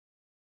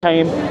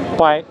came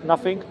by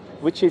nothing,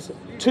 which is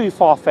too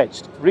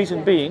far-fetched.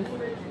 Reason being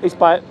is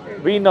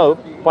we know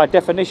by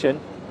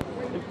definition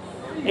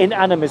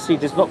inanimacy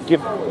does not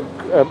give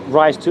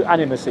rise to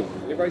animacy.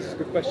 It raises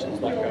good questions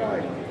like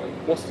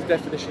what's the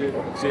definition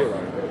of zero?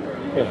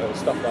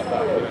 Stuff like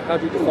that. How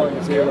do you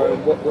define zero?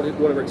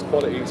 What are its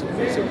qualities and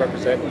things it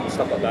represent and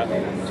stuff like that?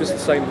 Just the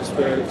same as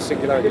the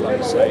singularity, like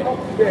you say.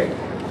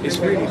 It's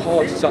really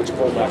hard to touch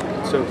upon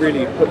that, to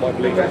really put my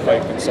belief and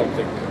faith in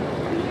something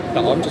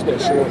that I'm just not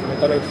sure. I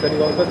don't know if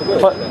anyone ever will.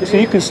 But so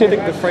you consider.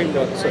 I think the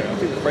framework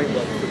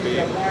for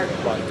being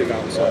like dig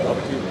outside other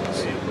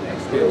humans,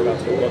 feel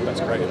that's what God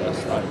that's created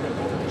us. Like,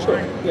 sure,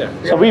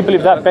 yeah. So we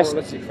believe that best.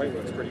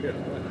 Framework's pretty good.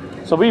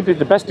 So we believe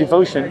the best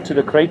devotion to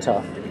the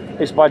Creator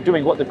is by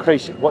doing what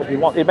He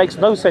wants. It makes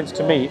no sense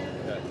to me.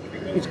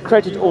 He's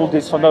created all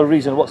this for no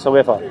reason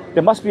whatsoever.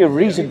 There must be a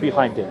reason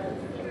behind it.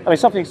 I mean,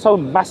 something so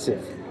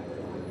massive.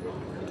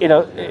 We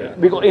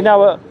got in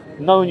our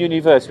known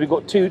universe, we've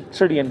got 2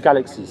 trillion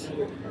galaxies.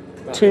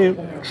 2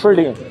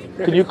 trillion.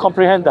 Can you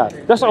comprehend that?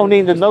 That's only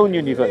in the known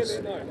universe.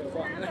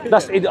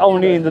 That's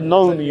only in the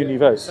known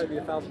universe.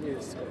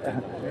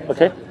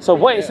 Okay. So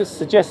what it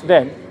suggests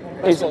then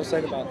is is what I was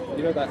saying about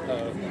that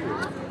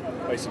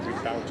basically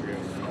boundary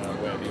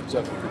of where the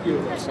observable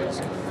universe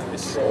is.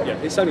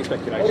 It's only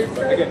speculation,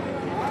 but again,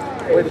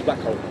 we're the black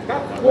hole.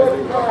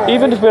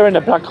 even if we're in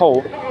a black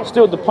hole,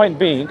 still the point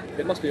being,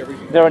 There must be a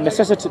reason. there are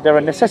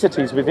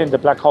necessities within the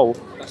black hole,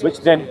 which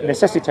then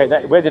necessitate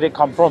that. Where did it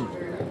come from?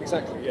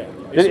 Exactly. Yeah.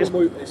 It's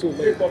all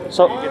moving.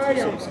 So,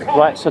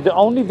 right. So the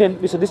only then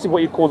this is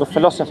what you call the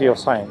philosophy of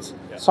science.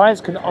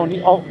 Science can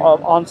only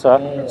answer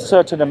a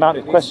certain amount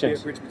of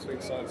questions. There has to be a bridge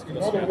between science and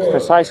philosophy.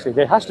 Precisely.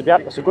 There has to be.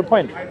 That's a good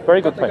point.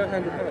 Very good They go point.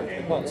 hand in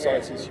hand. Part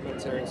sciences,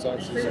 humanitarian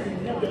sciences,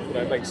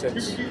 it makes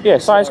sense. Yeah,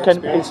 science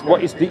is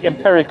what is the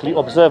empirically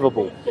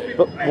observable.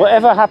 But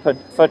whatever happened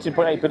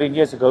 13.8 billion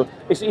years ago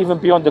is even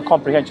beyond the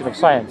comprehension of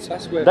science.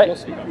 That's where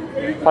philosophy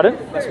comes. Pardon?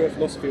 That's where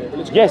philosophy or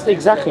religion. Yes,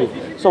 exactly.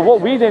 So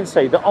what we then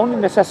say, the only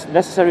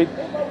necessary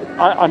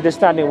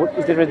understanding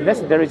is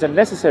there is a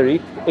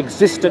necessary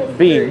existent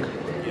being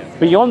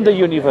beyond the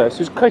universe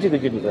who's created the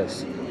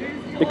universe.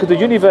 Because the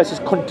universe is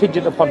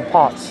contingent upon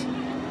parts.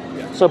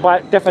 So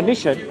by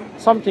definition,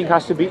 something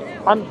has to be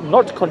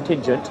not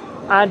contingent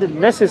and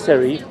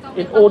necessary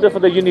in order for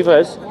the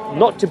universe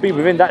not to be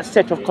within that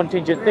set of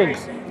contingent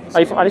things.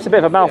 And it's a bit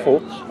of a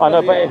mouthful, I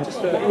know, but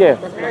yeah,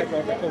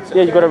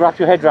 you've got to wrap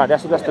your head around.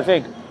 That's the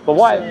thing. But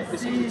why?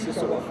 It's a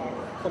sort of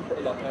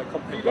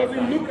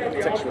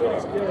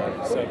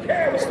contextualism. So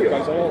it still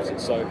goes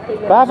unanswered. So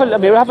But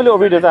have a little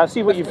read of that.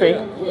 See what you think.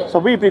 So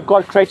we believe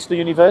God creates the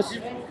universe,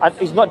 and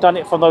He's not done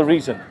it for no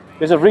reason.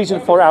 There's a reason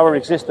for our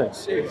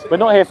existence. We're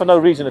not here for no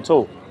reason at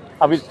all.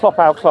 And we plop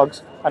our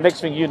clogs, and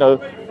next thing you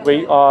know,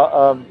 we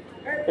are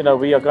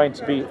going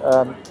to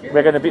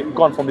be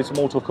gone from this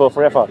mortal coil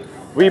forever.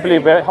 We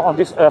believe we're on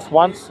this earth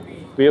once.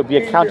 We'll be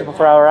accountable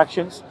for our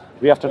actions.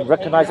 We have to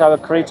recognize our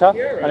Creator,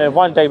 and then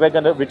one day we're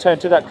going to return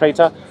to that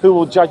Creator who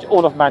will judge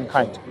all of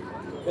mankind.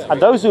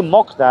 And those who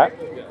mock that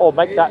or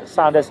make that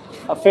sound as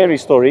a fairy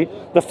story,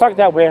 the fact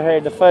that we're here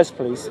in the first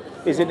place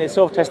is in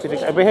itself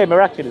testifying, and we're here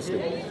miraculously.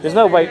 There's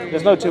no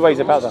two ways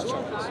about that.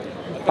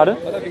 Pardon?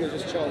 I don't think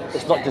it's just chance.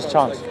 It's not just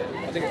chance. I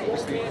think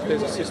obviously if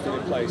there's a system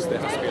in place, there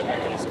has to be a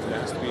mechanism, there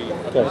has to be a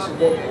Yes.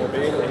 person or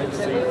being or an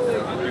entity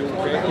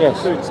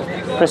Yes. doing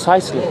something.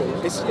 Precisely.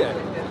 It's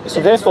So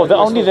therefore, the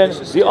only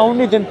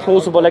then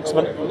plausible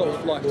explanation. a lot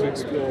of life to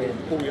explore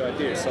all the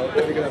ideas. So if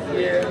you're going to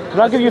Can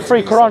I give you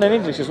free Quran in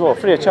English as well,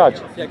 free of charge?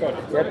 yeah, go on.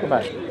 Yeah, come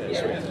on.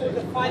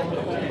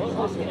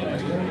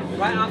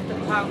 Right after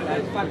power, Oh,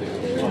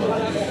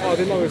 I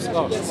didn't know it was.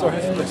 Oh, sorry,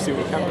 let's see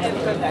what the camera's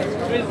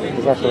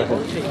Exactly.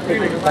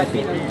 Thank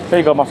you. There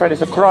you go, my friend.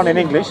 It's a Quran in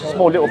English,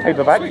 small little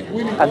paperback,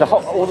 and the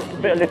whole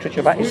bit of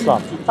literature about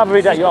Islam. Have a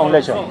read at your own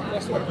leisure.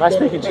 Nice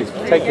speaking to you.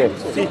 Take care.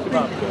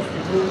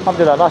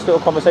 Alhamdulillah, nice little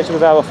conversation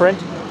with our friend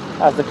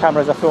as the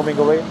cameras are filming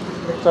away.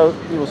 So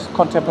he was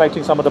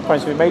contemplating some of the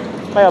points we made.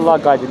 May Allah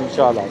guide him,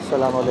 inshallah.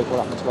 Assalamu alaikum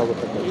wa rahmatullahi wa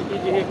barakatuh.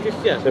 did you hear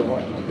Christian?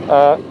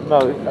 No,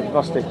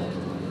 agnostic.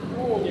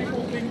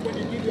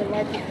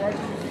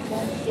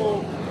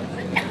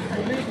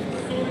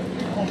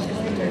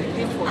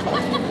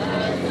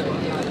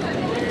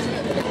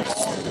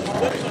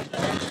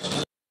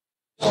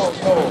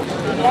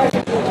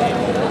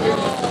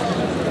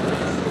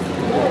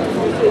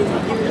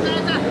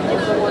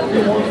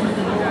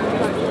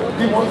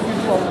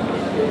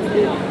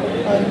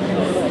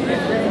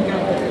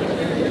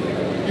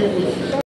 You will